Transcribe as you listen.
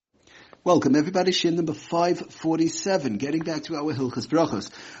Welcome everybody, Shin number 547, getting back to our Hilchos Brachos.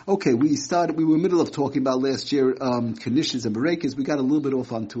 Okay, we were in the middle of talking about last year, Knishes and Borekas. We got a little bit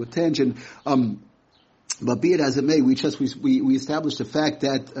off onto a tangent. But be it as it may, we established the fact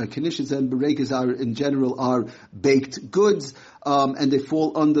that Knishes and Borekas are baked goods, and they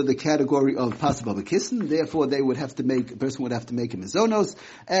fall under the category of Pasuk B'Kissen. Therefore, a person would have to make a mizonos,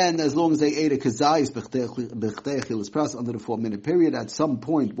 and as long as they ate a kazayis b'chtei achilas pras under the 4-minute period, at some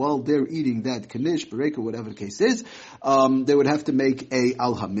point while they're eating that Knish, Boreka, whatever the case is, they would have to make a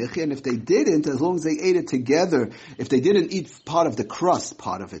al hamichi, and if they didn't, as long as they ate it together, if they didn't eat part of the crust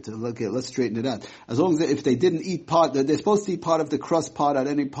part of it, okay, let's straighten it out. As long as if they didn't eat they're supposed to eat part of the crust part at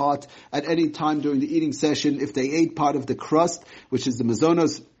any time during the eating session. If they ate part of the crust, which is the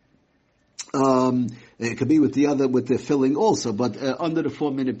mazonos, it could be with the filling also, but under the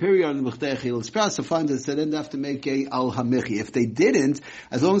 4-minute period, so find that then they have to make a al hamichi. If they didn't,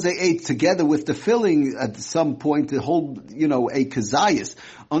 as long as they ate together with the filling at some point, the whole, a kazayas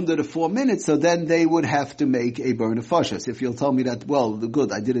under the 4 minutes, so then they would have to make a bar nefashos. If you'll tell me that, well,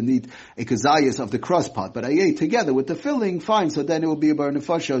 good, I didn't eat a kazayas of the crust part, but I ate together with the filling, fine, so then it will be a bar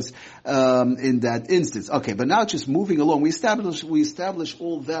nefashos in that instance. Okay, but now just moving along, we established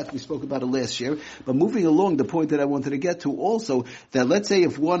all that, we spoke about it last year, but moving along, the point that I wanted to get to also, that let's say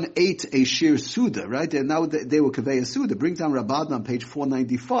if one ate a shir suda, right, and now they were kaveh suda, brings down Rabban on page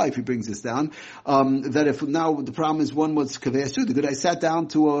 495, he brings this down, that if now the problem is one was kaveh suda, good, I sat down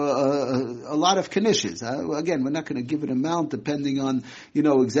to a lot of knishes. Again, we're not going to give an amount depending on,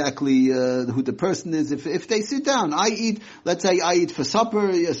 exactly who the person is. If they sit down, let's say I eat for supper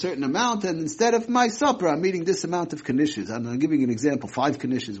a certain amount, and instead of my supper, I'm eating this amount of knishes. I'm giving an example, 5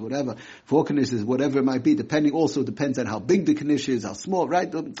 knishes, whatever, 4 knishes, whatever it might be, also depends on how big the knish is, how small,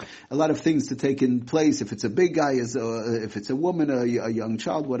 right? A lot of things to take in place, if it's a big guy, if it's a woman, a young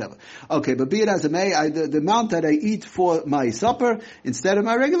child, whatever. Okay, but be it as it may, the amount that I eat for my supper, instead of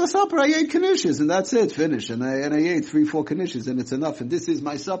my regular supper, I ate knishes, and that's it, finish. And I ate 3-4 knishes, and it's enough. And this is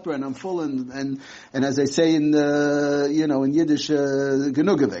my supper, and I'm full, and as I say in Yiddish,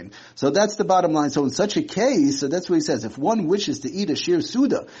 genugaving. So that's the bottom line. So in such a case, so that's what he says, if one wishes to eat a shir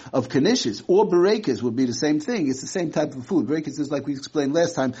suda of knishes or berekas, would be the same thing. It's the same type of food. Berekas is, like we explained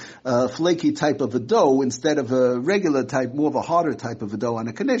last time, a flaky type of a dough instead of a regular type, more of a harder type of a dough. On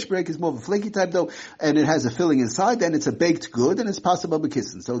a knish, berekas is more of a flaky type dough, and it has a filling inside, and it's a baked good, and it's possible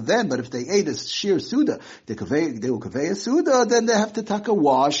b'kissen. So then, but if they ate a shir suda, they will kaveh a suda, then they have to take a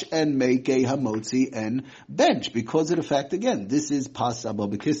wash and make a hamotzi and bench, because of the fact, again, this is possible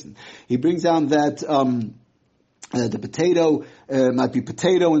b'kissen. He brings down that, the potato, might be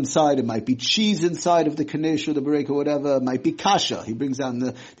potato inside, it might be cheese inside of the knish or the bereka or whatever, it might be kasha. He brings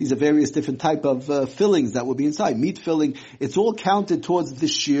down these are various different type of fillings that will be inside. Meat filling, it's all counted towards the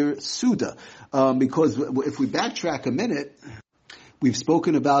shir suda. Because if we backtrack a minute, we've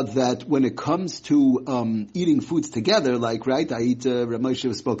spoken about that when it comes to eating foods together, like, right, I eat, Rav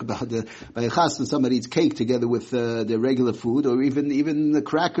Moshe spoke about by a chas, when somebody eats cake together with their regular food, or even the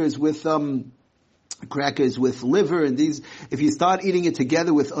crackers with liver, and these, if you start eating it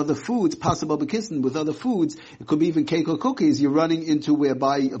together with other foods, possible b'kissen, with other foods, it could be even cake or cookies, you're running into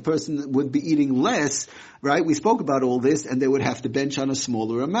whereby a person would be eating less, right? We spoke about all this, and they would have to bench on a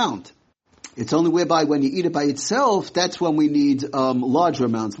smaller amount. It's only whereby when you eat it by itself, that's when we need larger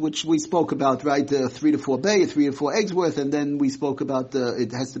amounts, which we spoke about, right? 3 to 4 bay, 3 to 4 eggs worth, and then we spoke about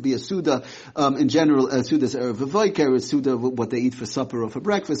it has to be a suda in general, a suda v'voiker, a suda what they eat for supper or for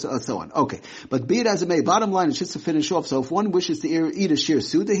breakfast, or so on. Okay, but be it as it may, bottom line is just to finish off. So if one wishes to eat a shir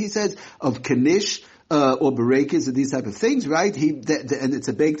suda, he says, of knish, or berekas, or these type of things, right? And it's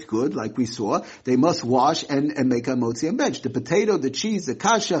a baked good, like we saw. They must wash and make a motzi and bench. The potato, the cheese, the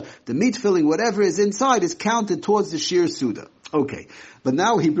kasha, the meat filling, whatever is inside is counted towards the shir suda. Okay. But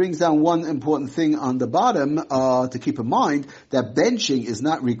now he brings down one important thing on the bottom, to keep in mind, that benching is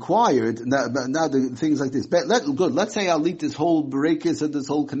not required. Now the things like this. Let's say I'll eat this whole berekas and this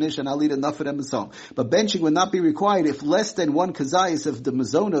whole knish, and I'll eat enough of them and so on. But benching would not be required if less than 1 kazayas of the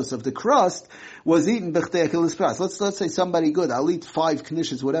mazonos, of the crust, was eaten b'chtei achilas pras. Let's say somebody, good, I'll eat 5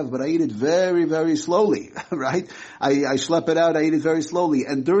 knishes, whatever, but I eat it very, very slowly, right? I schlep it out, I eat it very slowly.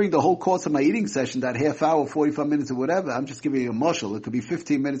 And during the whole course of my eating session, that half hour, 45 minutes or whatever, I'm just giving you a mushal. It could be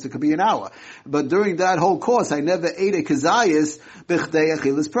 15 minutes, it could be an hour. But during that whole course, I never ate a kazayas b'chtei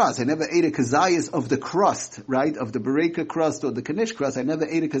achilas pras. I never ate a kazayas of the crust, right? Of the bereka crust or the knish crust. I never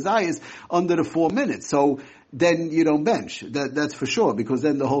ate a kazayas under the 4 minutes. So then you don't bench. That's for sure, because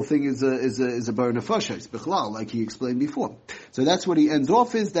then the whole thing is a bar nefasha. It's bichlal, like he explained before. So that's what he ends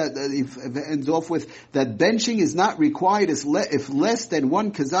off is that if it ends off with that benching is not required if less than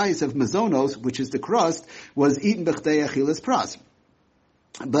one kazayis of mazonos, which is the crust, was eaten b'chdei achilas pras.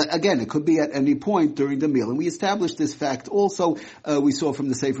 But again, it could be at any point during the meal. And we established this fact also, we saw from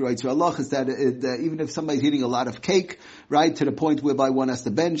the Sefer Yitzhak Allah, is that even if somebody's eating a lot of cake, right, to the point whereby one has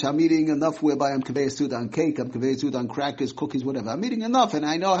to bench, I'm eating enough whereby I'm kaveh sud on cake, I'm kaveh sud on crackers, cookies, whatever. I'm eating enough and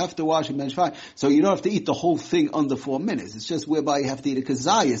I know I have to wash and bench fine. So you don't have to eat the whole thing under 4 minutes. It's just whereby you have to eat a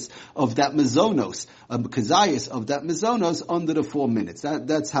kazayas of that mazonos, under the 4 minutes.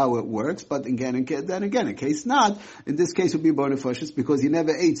 That's how it works. But again, in case not, in this case would be bonafashis, because you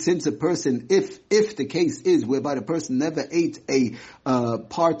never ate, since a person, if the case is whereby the person never ate a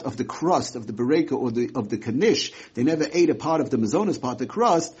part of the crust of the bereka or of the knish, they never ate a part of the mazonas part of the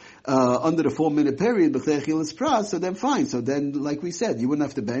crust under the 4 minute period, so then fine. So then, like we said, you wouldn't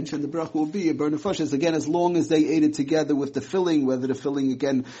have to bench, and the bracha will be a burn of fashas again, as long as they ate it together with the filling, whether the filling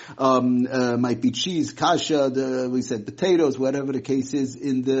again might be cheese, kasha, we said potatoes, whatever the case is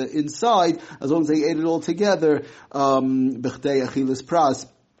in the inside, as long as they ate it all together, b'chdei achilas pras.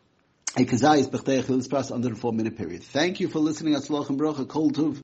 A kazayis b'chdei achilas pras under the 4 minute period. Thank you for listening. Atzlach and bracha. Kol tuv.